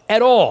yourself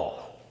at all.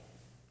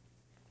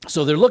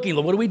 So they're looking,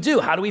 what do we do?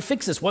 How do we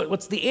fix this?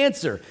 What's the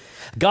answer?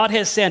 God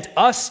has sent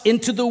us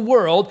into the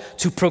world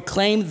to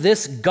proclaim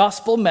this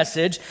gospel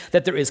message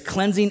that there is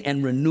cleansing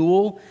and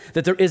renewal,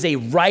 that there is a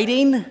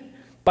righting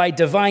by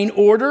divine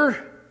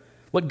order,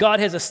 what God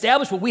has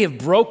established, what we have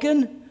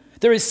broken.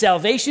 There is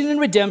salvation and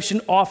redemption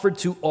offered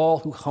to all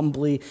who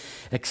humbly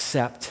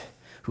accept,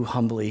 who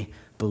humbly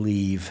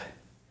believe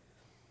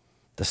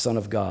the Son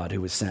of God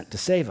who was sent to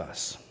save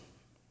us.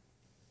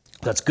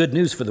 That's good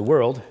news for the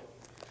world.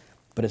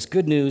 But it's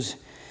good news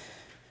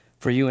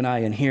for you and I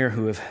in here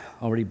who have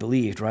already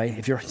believed, right?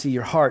 If you see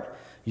your heart,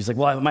 you're like,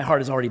 well, my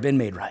heart has already been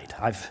made right.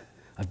 I've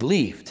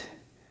believed.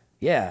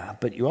 Yeah,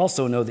 but you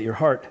also know that your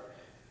heart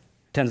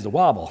tends to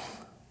wobble,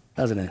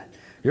 doesn't it?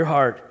 Your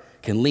heart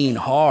can lean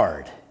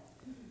hard.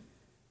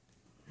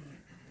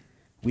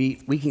 Our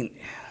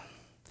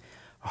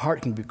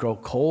heart can grow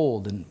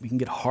cold, and we can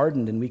get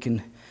hardened, and we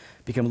can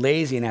become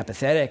lazy and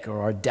apathetic,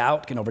 or our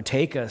doubt can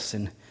overtake us,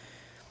 and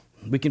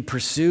we can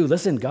pursue.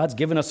 Listen, God's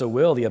given us a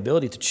will, the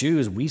ability to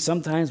choose. We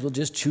sometimes will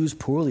just choose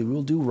poorly.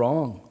 We'll do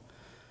wrong.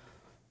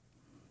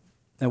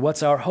 And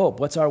what's our hope?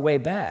 What's our way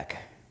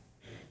back?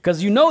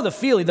 Because you know the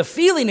feeling. The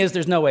feeling is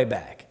there's no way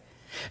back.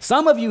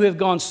 Some of you have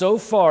gone so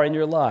far in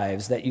your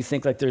lives that you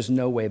think like there's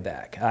no way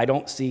back. I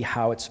don't see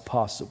how it's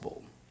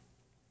possible.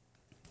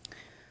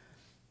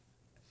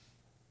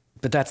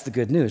 But that's the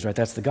good news, right?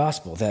 That's the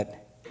gospel,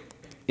 that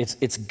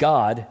it's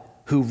God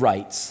who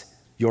writes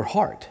your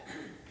heart.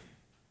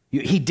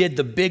 He did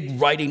the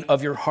big writing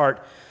of your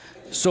heart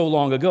so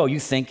long ago. You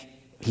think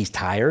he's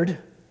tired,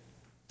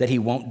 that he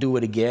won't do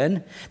it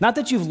again. Not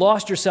that you've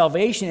lost your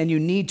salvation and you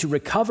need to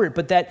recover it,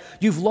 but that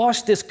you've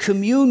lost this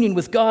communion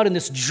with God and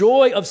this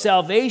joy of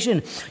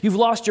salvation. You've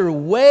lost your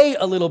way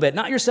a little bit,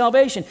 not your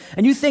salvation.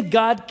 And you think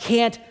God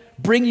can't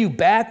bring you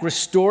back,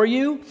 restore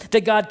you,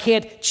 that God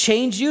can't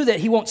change you,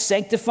 that he won't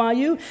sanctify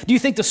you? Do you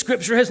think the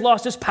scripture has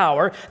lost its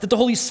power, that the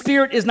Holy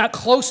Spirit is not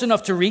close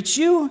enough to reach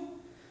you?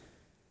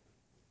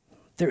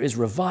 There is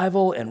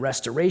revival and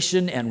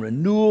restoration and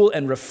renewal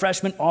and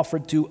refreshment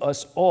offered to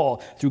us all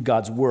through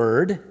God's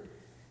word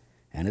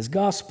and his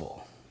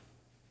gospel.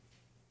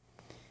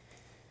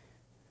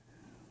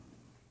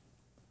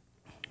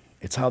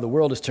 It's how the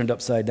world is turned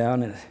upside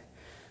down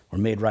or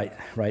made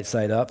right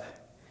side up.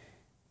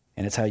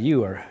 And it's how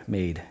you are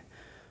made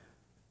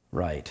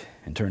right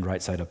and turned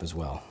right side up as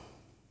well.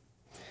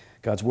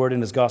 God's word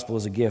and his gospel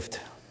is a gift.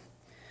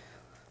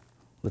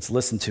 Let's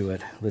listen to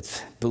it.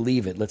 Let's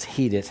believe it. Let's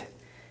heed it.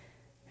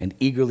 And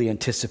eagerly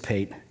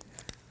anticipate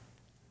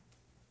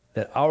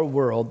that our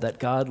world that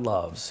God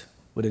loves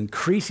would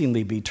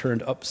increasingly be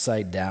turned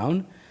upside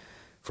down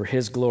for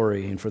his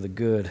glory and for the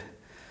good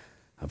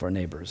of our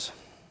neighbors.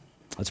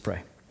 Let's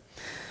pray.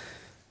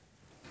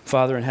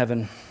 Father in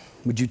heaven,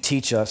 would you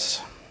teach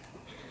us?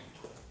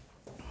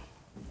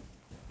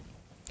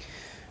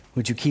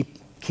 Would you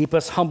keep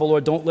us humble,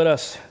 Lord? Don't let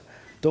us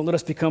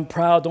become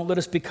proud. Don't let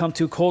us become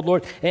too cold,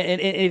 Lord.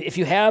 And if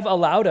you have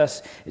allowed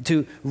us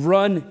to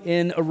run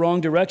in a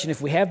wrong direction,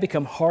 if we have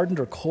become hardened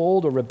or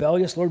cold or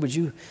rebellious, Lord, would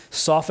you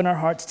soften our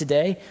hearts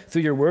today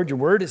through your word? Your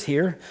word is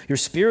here. Your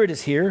spirit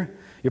is here.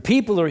 Your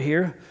people are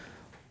here.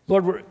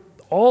 Lord,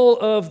 all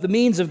of the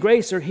means of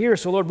grace are here.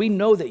 So, Lord, we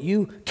know that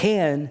you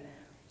can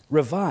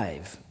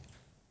revive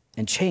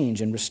and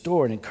change and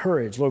restore and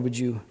encourage. Lord, would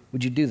you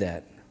do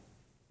that?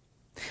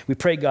 We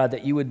pray, God,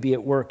 that you would be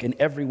at work in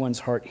everyone's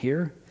heart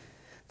here,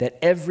 that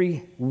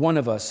every one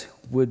of us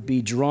would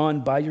be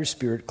drawn by your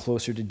Spirit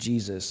closer to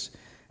Jesus.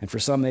 And for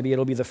some, maybe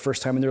it'll be the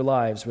first time in their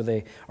lives where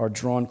they are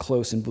drawn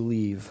close and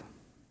believe.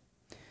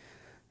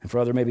 And for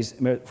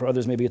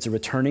others, maybe it's a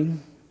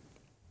returning.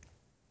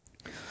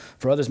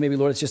 For others, maybe,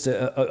 Lord, it's just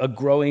a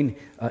growing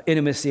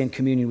intimacy and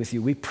communion with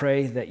you. We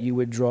pray that you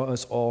would draw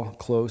us all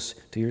close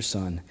to your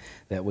Son,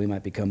 that we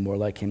might become more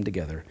like him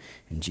together.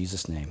 In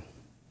Jesus' name,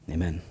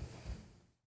 amen.